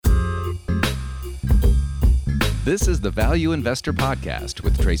This is the Value Investor Podcast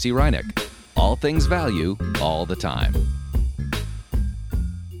with Tracy Reinick. All things value, all the time.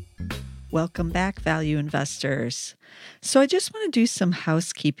 Welcome back, value investors. So I just want to do some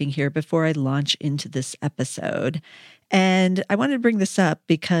housekeeping here before I launch into this episode. And I wanted to bring this up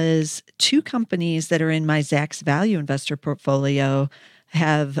because two companies that are in my Zacks Value Investor portfolio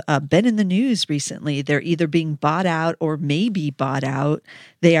have been in the news recently. They're either being bought out or may be bought out.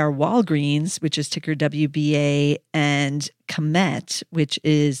 They are Walgreens, which is ticker WBA, and Comet, which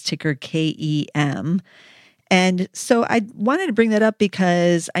is ticker KEM. And so I wanted to bring that up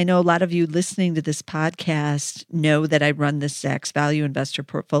because I know a lot of you listening to this podcast know that I run this Zacks Value Investor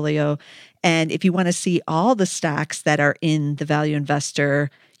portfolio. And if you want to see all the stocks that are in the Value Investor,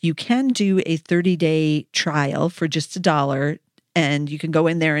 you can do a 30-day trial for just $1. And you can go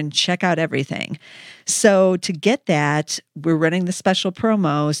in there and check out everything. So to get that, we're running the special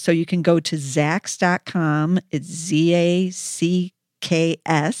promo. So you can go to Zacks.com. It's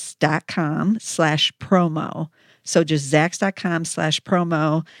ZACKS.com/promo. So just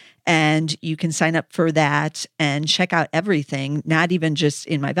Zacks.com/promo. And you can sign up for that and check out everything, not even just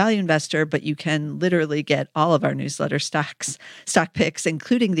in my Value Investor, but you can literally get all of our newsletter stock picks,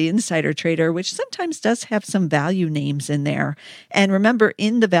 including the Insider Trader, which sometimes does have some value names in there. And remember,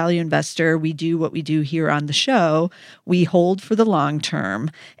 in the Value Investor, we do what we do here on the show. We hold for the long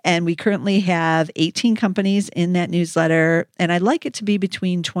term. And we currently have 18 companies in that newsletter. And I like it to be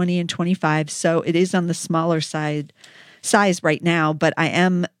between 20 and 25. So it is on the smaller size right now, but I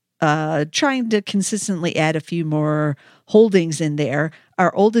am trying to consistently add a few more holdings in there.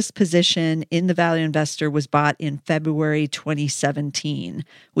 Our oldest position in the Value Investor was bought in February 2017.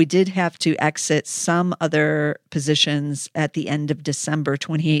 We did have to exit some other positions at the end of December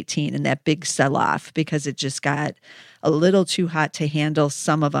 2018 in that big sell-off because it just got a little too hot to handle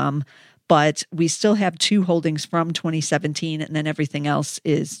some of them. But we still have two holdings from 2017, and then everything else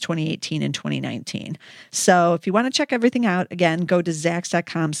is 2018 and 2019. So if you want to check everything out, again, go to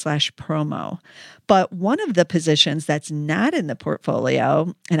Zacks.com/promo. But one of the positions that's not in the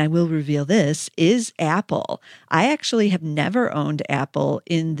portfolio, and I will reveal this, is Apple. I actually have never owned Apple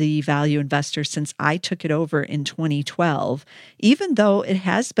in the Value Investor since I took it over in 2012, even though it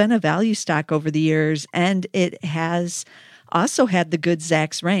has been a value stock over the years, and it has also had the good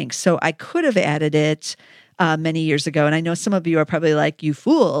Zacks rank. So I could have added it many years ago. And I know some of you are probably like, you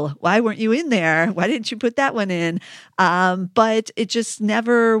fool, why weren't you in there? Why didn't you put that one in? But it just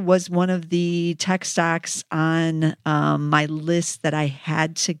never was one of the tech stocks on my list that I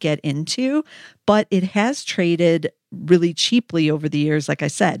had to get into. But it has traded really cheaply over the years, like I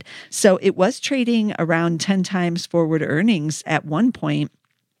said. So it was trading around 10 times forward earnings at one point.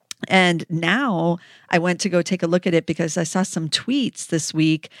 And now I went to go take a look at it because I saw some tweets this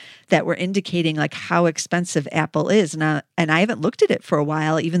week that were indicating like how expensive Apple is. And I haven't looked at it for a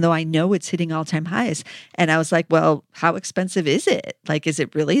while, even though I know it's hitting all-time highs. And I was like, well, how expensive is it? Like, is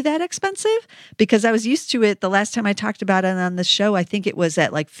it really that expensive? Because I was used to it the last time I talked about it on the show. I think it was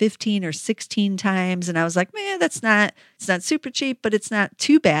at like 15 or 16 times. And I was like, man, it's not super cheap, but it's not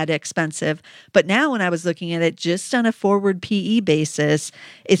too bad expensive. But now when I was looking at it just on a forward PE basis,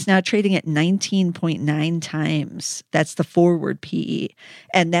 it's now trading at 19.9 times. That's the forward PE.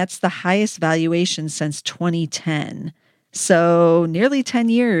 And that's the highest valuation since 2010. So nearly 10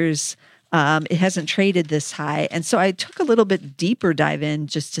 years, it hasn't traded this high. And so I took a little bit deeper dive in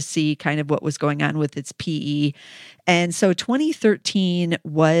just to see kind of what was going on with its PE. And so 2013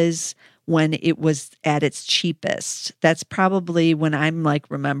 was when it was at its cheapest. That's probably when I'm like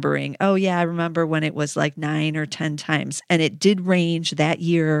remembering, oh yeah, I remember when it was like 9 or 10 times. And it did range that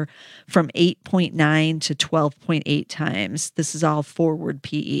year from 8.9 to 12.8 times. This is all forward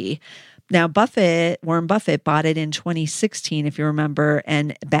PE. Now, Warren Buffett bought it in 2016, if you remember.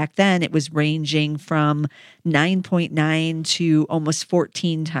 And back then it was ranging from 9.9 to almost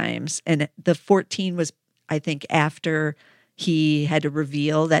 14 times. And the 14 was, I think, after he had to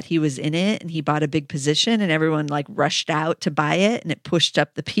reveal that he was in it and he bought a big position and everyone like rushed out to buy it and it pushed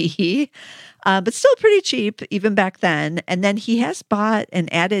up the PE, but still pretty cheap even back then. And then he has bought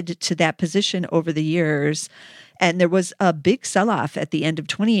and added to that position over the years. And there was a big sell-off at the end of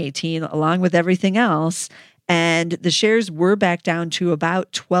 2018 along with everything else. And the shares were back down to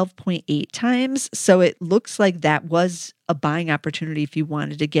about 12.8 times. So it looks like that was a buying opportunity if you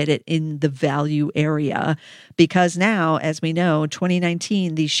wanted to get it in the value area. Because now, as we know,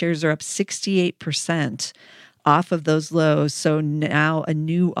 2019, these shares are up 68% off of those lows. So now a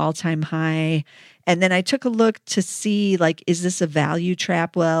new all-time high. And then I took a look to see, like, is this a value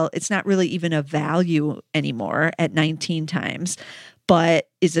trap? Well, it's not really even a value anymore at 19 times. But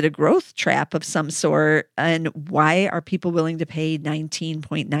is it a growth trap of some sort? And why are people willing to pay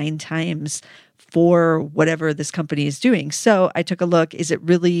 19.9 times for whatever this company is doing? So I took a look. Is it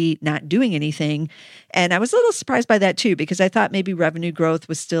really not doing anything? And I was a little surprised by that too, because I thought maybe revenue growth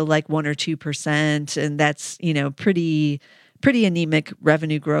was still like 1 or 2%. And that's, pretty anemic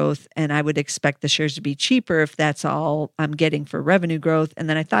revenue growth. And I would expect the shares to be cheaper if that's all I'm getting for revenue growth. And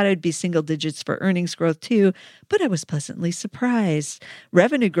then I thought it would be single digits for earnings growth too, but I was pleasantly surprised.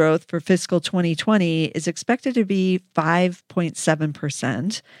 Revenue growth for fiscal 2020 is expected to be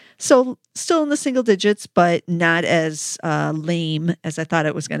 5.7%. So still in the single digits, but not as lame as I thought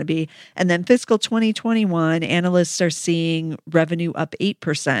it was going to be. And then fiscal 2021, analysts are seeing revenue up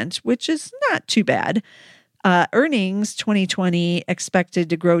 8%, which is not too bad. Earnings 2020 expected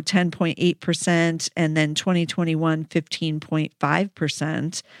to grow 10.8%, and then 2021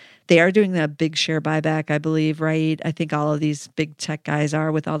 15.5%. They are doing a big share buyback, I believe, right? I think all of these big tech guys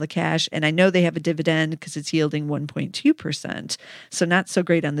are with all the cash. And I know they have a dividend because it's yielding 1.2%. So not so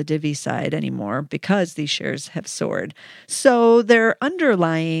great on the divvy side anymore because these shares have soared. So their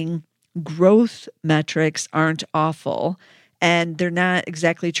underlying growth metrics aren't awful. And they're not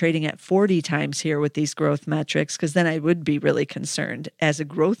exactly trading at 40 times here with these growth metrics, because then I would be really concerned. As a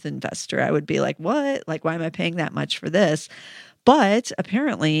growth investor, I would be like, what? Like, why am I paying that much for this? But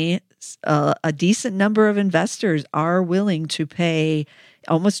apparently, a decent number of investors are willing to pay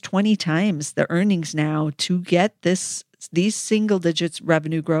almost 20 times the earnings now to get these single digits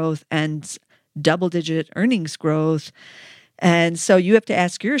revenue growth and double digit earnings growth. And so you have to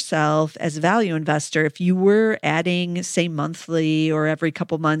ask yourself as a value investor, if you were adding, say, monthly or every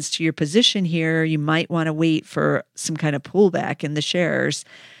couple months to your position here, you might want to wait for some kind of pullback in the shares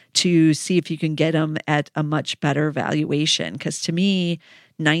to see if you can get them at a much better valuation. Because to me,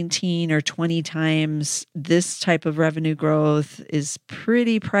 19 or 20 times this type of revenue growth is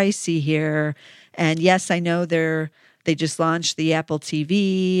pretty pricey here. And yes, I know they just launched the Apple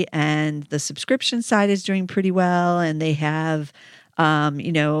TV, and the subscription side is doing pretty well. And they have,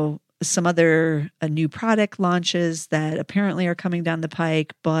 some other new product launches that apparently are coming down the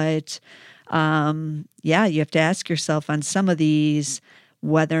pike. But you have to ask yourself on some of these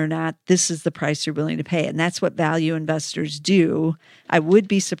whether or not this is the price you're willing to pay. And that's what value investors do. I would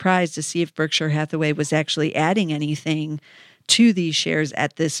be surprised to see if Berkshire Hathaway was actually adding anything to these shares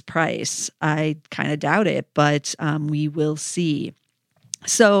at this price. I kind of doubt it, but we will see.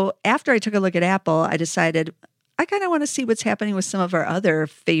 So after I took a look at Apple, I decided I kind of want to see what's happening with some of our other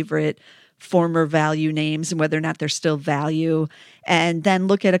favorite former value names and whether or not they're still value, and then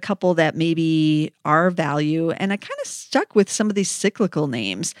look at a couple that maybe are value. And I kind of stuck with some of these cyclical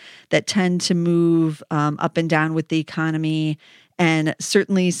names that tend to move up and down with the economy. And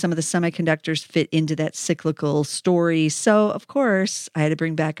certainly some of the semiconductors fit into that cyclical story. So, of course, I had to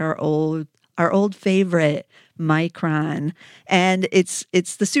bring back our old favorite, Micron. And it's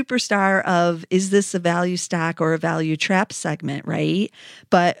the superstar of, is this a value stock or a value trap segment, right?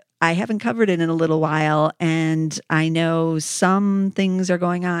 But I haven't covered it in a little while, and I know some things are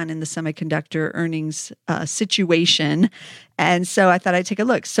going on in the semiconductor earnings situation. And so I thought I'd take a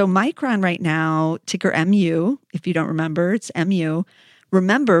look. So Micron right now, ticker MU, if you don't remember, it's MU.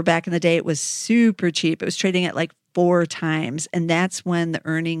 Remember, back in the day, it was super cheap. It was trading at like 4 times. And that's when the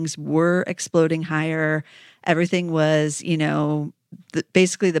earnings were exploding higher. Everything was,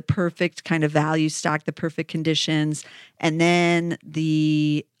 basically the perfect kind of value stock, the perfect conditions. And then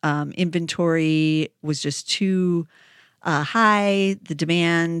the inventory was just too high. The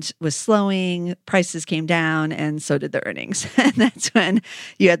demand was slowing. Prices came down, and so did the earnings. And that's when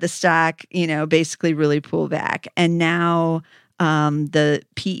you had the stock, basically really pull back. And now the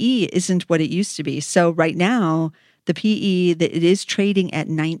PE isn't what it used to be. So right now, the PE, it is trading at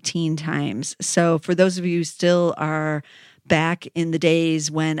 19 times. So for those of you who still are back in the days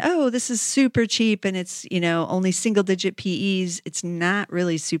when, this is super cheap and it's, only single digit PEs, it's not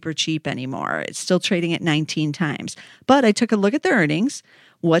really super cheap anymore. It's still trading at 19 times. But I took a look at the earnings,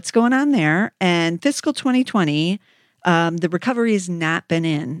 what's going on there, and fiscal 2020, the recovery has not been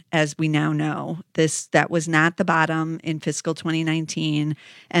in, as we now know. That was not the bottom in fiscal 2019,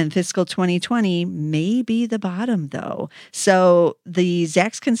 and fiscal 2020 may be the bottom, though. So the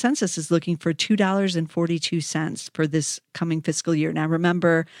Zacks consensus is looking for $2.42 for this coming fiscal year. Now,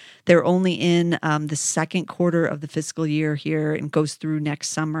 remember, they're only in the second quarter of the fiscal year here and goes through next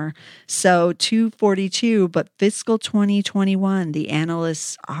summer. So $2.42, but fiscal 2021, the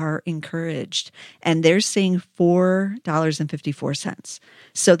analysts are encouraged, and they're saying $4.54.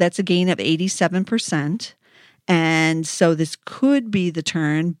 So that's a gain of 87%. And so this could be the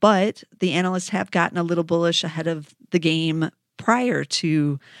turn, but the analysts have gotten a little bullish ahead of the game prior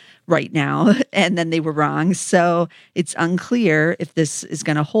to right now, and then they were wrong. So it's unclear if this is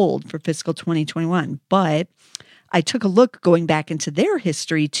going to hold for fiscal 2021. But I took a look going back into their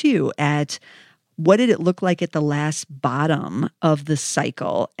history too at what did it look like at the last bottom of the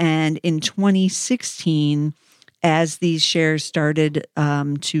cycle. And in 2016, as these shares started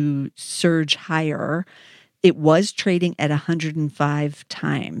to surge higher, it was trading at 105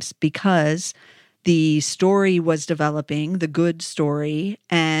 times because the story was developing, the good story,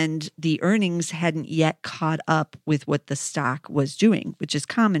 and the earnings hadn't yet caught up with what the stock was doing, which is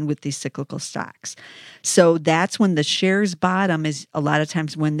common with these cyclical stocks. So that's when the shares bottom is a lot of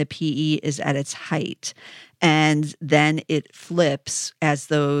times when the PE is at its height. And then it flips as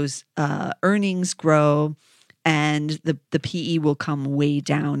those earnings grow and the PE will come way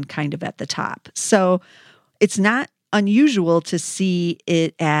down kind of at the top. So it's not unusual to see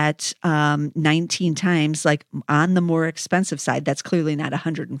it at 19 times, like on the more expensive side. That's clearly not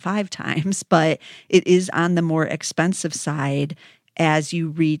 105 times, but it is on the more expensive side as you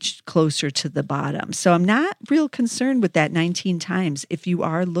reach closer to the bottom. So I'm not real concerned with that 19 times. If you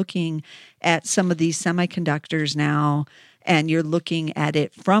are looking at some of these semiconductors now and you're looking at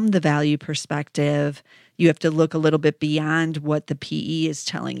it from the value perspective, you have to look a little bit beyond what the PE is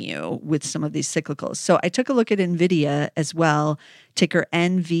telling you with some of these cyclicals. So I took a look at NVIDIA as well, ticker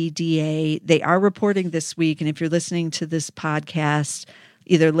NVDA. They are reporting this week. And if you're listening to this podcast,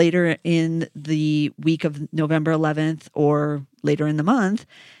 either later in the week of November 11th or later in the month,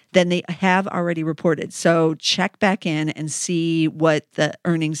 then they have already reported. So check back in and see what the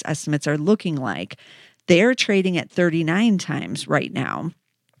earnings estimates are looking like. They're trading at 39 times right now.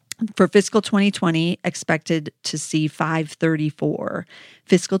 For fiscal 2020, expected to see 534.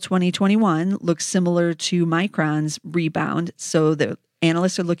 Fiscal 2021 looks similar to Micron's rebound. So the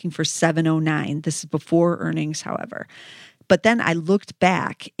analysts are looking for 709. This is before earnings, however. But then I looked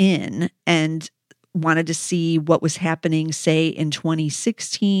back in and wanted to see what was happening, say, in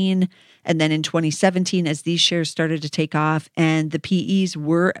 2016 and then in 2017 as these shares started to take off and the PEs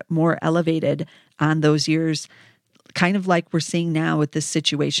were more elevated on those years, kind of like we're seeing now with this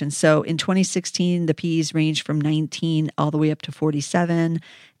situation. So in 2016, the P's ranged from 19 all the way up to 47.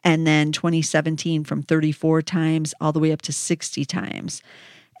 And then 2017 from 34 times all the way up to 60 times.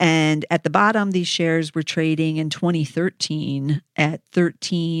 And at the bottom, these shares were trading in 2013 at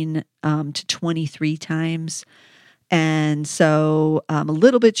 13 to 23 times. And so a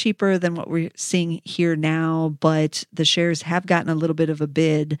little bit cheaper than what we're seeing here now, but the shares have gotten a little bit of a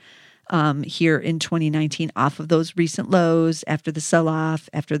bid here in 2019 off of those recent lows after the sell-off,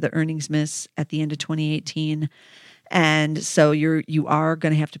 after the earnings miss at the end of 2018. And so you are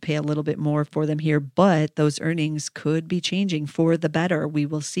going to have to pay a little bit more for them here, but those earnings could be changing for the better. We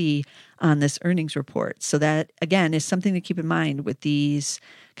will see on this earnings report. So that, again, is something to keep in mind with these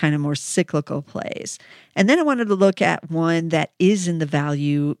kind of more cyclical plays. And then I wanted to look at one that is in the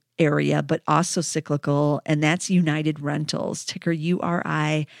value area, but also cyclical, and that's United Rentals, ticker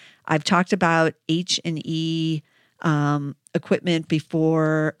URI. I've talked about H&E equipment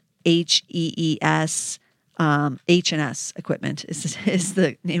before, HEES. H&S Equipment is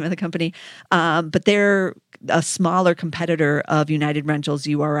the name of the company. But they're a smaller competitor of United Rentals,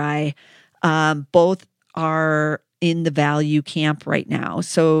 URI. Both are in the value camp right now.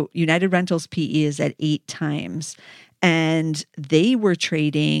 So United Rentals PE is at 8 times. And they were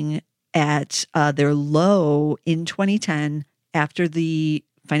trading at their low in 2010 after the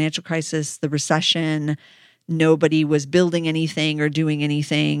financial crisis, the recession. Nobody was building anything or doing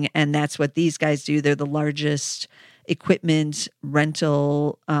anything. And that's what these guys do. They're the largest equipment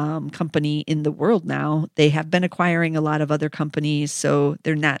rental company in the world now. They have been acquiring a lot of other companies. So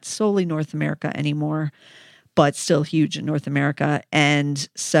they're not solely North America anymore, but still huge in North America. And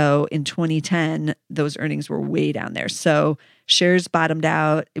so in 2010, those earnings were way down there. So shares bottomed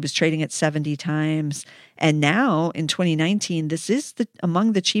out. It was trading at 70 times. And now in 2019, this is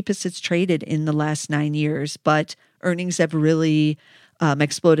among the cheapest it's traded in the last 9 years. But earnings have really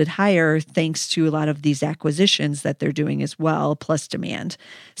exploded higher thanks to a lot of these acquisitions that they're doing as well, plus demand.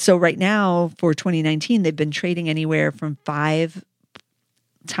 So right now for 2019, they've been trading anywhere from 5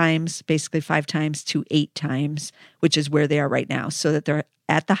 times, basically 5 times to 8 times, which is where they are right now. So that they're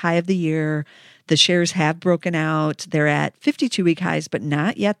at the high of the year. The shares have broken out. They're at 52-week highs, but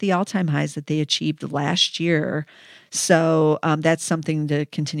not yet the all-time highs that they achieved last year. So that's something to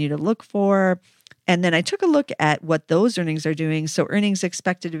continue to look for. And then I took a look at what those earnings are doing. So earnings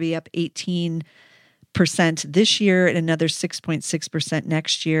expected to be up 18% this year and another 6.6%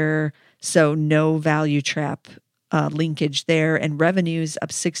 next year. So no value trap linkage there, and revenues up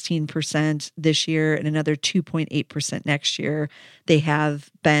 16% this year and another 2.8% next year. They have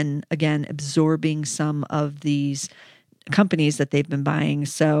been, again, absorbing some of these companies that they've been buying.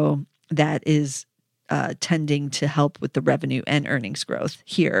 So that is tending to help with the revenue and earnings growth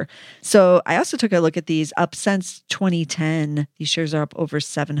here. So I also took a look at these. Up since 2010, these shares are up over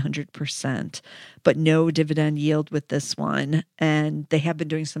 700%, but no dividend yield with this one. And they have been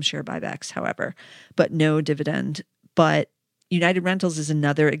doing some share buybacks, however, but no dividend. But United Rentals is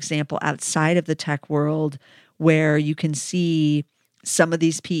another example outside of the tech world where you can see some of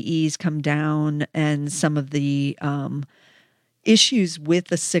these PEs come down and some of the issues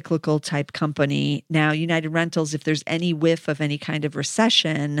with a cyclical type company. Now, United Rentals, if there's any whiff of any kind of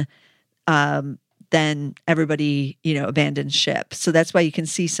recession, then everybody, abandons ship. So that's why you can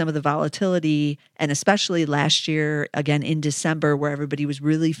see some of the volatility, and especially last year, again, in December, where everybody was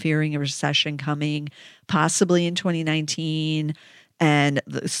really fearing a recession coming, possibly in 2019, and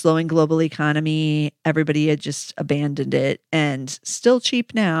the slowing global economy, everybody had just abandoned it, and still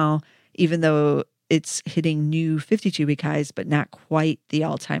cheap now, even though it's hitting new 52-week highs, but not quite the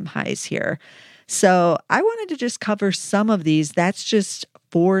all-time highs here. So I wanted to just cover some of these. That's just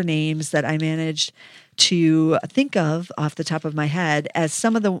 4 names that I managed to think of off the top of my head as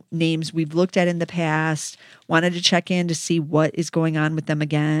some of the names we've looked at in the past, wanted to check in to see what is going on with them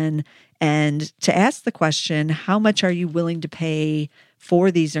again, and to ask the question, how much are you willing to pay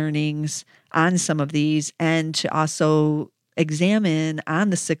for these earnings on some of these, and to also examine on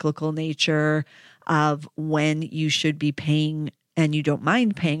the cyclical nature of when you should be paying and you don't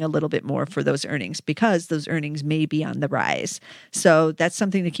mind paying a little bit more for those earnings, because those earnings may be on the rise. So that's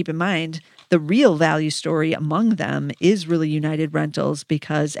something to keep in mind. The real value story among them is really United Rentals,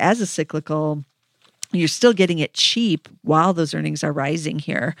 because as a cyclical, you're still getting it cheap while those earnings are rising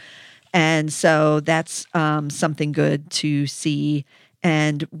here. And so that's something good to see.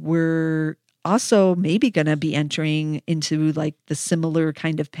 And we're also maybe going to be entering into like the similar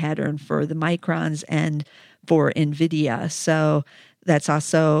kind of pattern for the Microns and for NVIDIA. So that's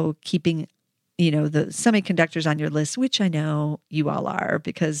also keeping, the semiconductors on your list, which I know you all are,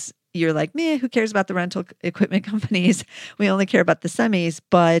 because you're like, meh, who cares about the rental equipment companies? We only care about the semis.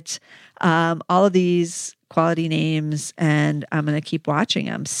 But all of these quality names, and I'm going to keep watching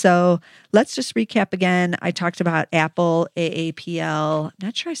them. So let's just recap again. I talked about Apple, AAPL. I'm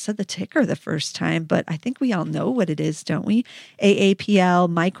not sure I said the ticker the first time, but I think we all know what it is, don't we? AAPL,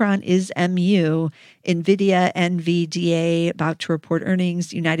 Micron is MU, NVIDIA, NVDA, about to report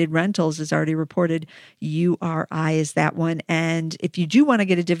earnings. United Rentals has already reported. URI is that one. And if you do want to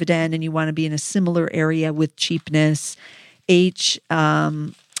get a dividend and you want to be in a similar area with cheapness, HESS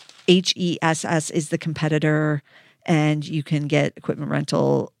is the competitor, and you can get equipment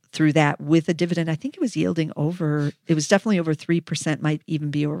rental through that with a dividend. I think it was definitely over 3%, might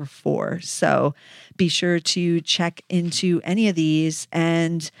even be over 4%. So be sure to check into any of these.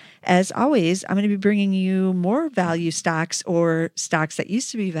 And as always, I'm going to be bringing you more value stocks, or stocks that used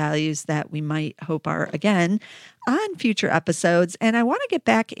to be values that we might hope are again on future episodes. And I want to get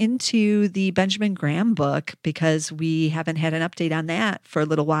back into the Benjamin Graham book, because we haven't had an update on that for a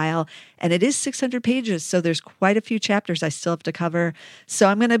little while. And it is 600 pages. So there's quite a few chapters I still have to cover. So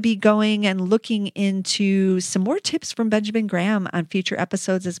I'm going to be going and looking into some more tips from Benjamin Graham on future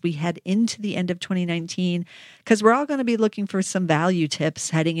episodes as we head into the end of 2019, because we're all going to be looking for some value tips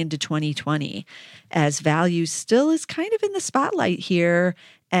heading into 2020, as value still is kind of in the spotlight here.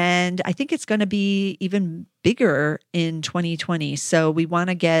 And I think it's going to be even bigger in 2020. So we want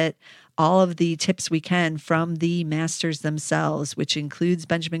to get all of the tips we can from the masters themselves, which includes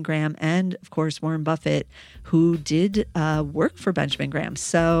Benjamin Graham and, of course, Warren Buffett, who did work for Benjamin Graham.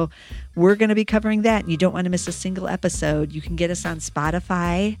 So we're going to be covering that. And you don't want to miss a single episode. You can get us on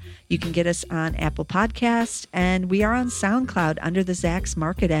Spotify. You can get us on Apple Podcasts. And we are on SoundCloud under the Zacks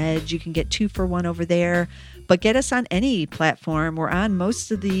Market Edge. You can get 2 for 1 over there. But get us on any platform. We're on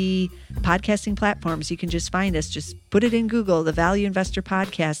most of the podcasting platforms. You can just find us. Just put it in Google, the Value Investor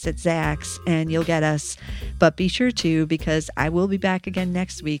Podcast at Zacks, and you'll get us. But be sure to, because I will be back again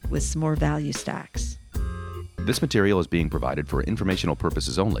next week with some more value stocks. This material is being provided for informational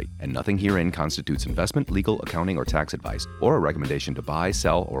purposes only, and nothing herein constitutes investment, legal, accounting, or tax advice, or a recommendation to buy,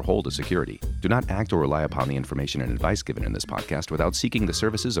 sell, or hold a security. Do not act or rely upon the information and advice given in this podcast without seeking the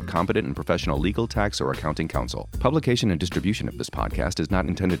services of competent and professional legal, tax, or accounting counsel. Publication and distribution of this podcast is not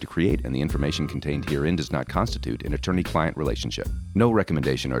intended to create, and the information contained herein does not constitute an attorney-client relationship. No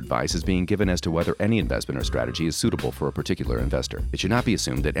recommendation or advice is being given as to whether any investment or strategy is suitable for a particular investor. It should not be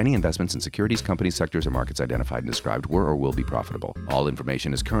assumed that any investments in securities, companies, sectors, or markets identified identified and described were or will be profitable. All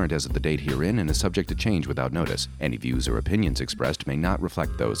information is current as of the date herein and is subject to change without notice. Any views or opinions expressed may not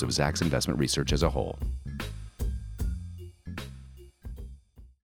reflect those of Zacks Investment Research as a whole.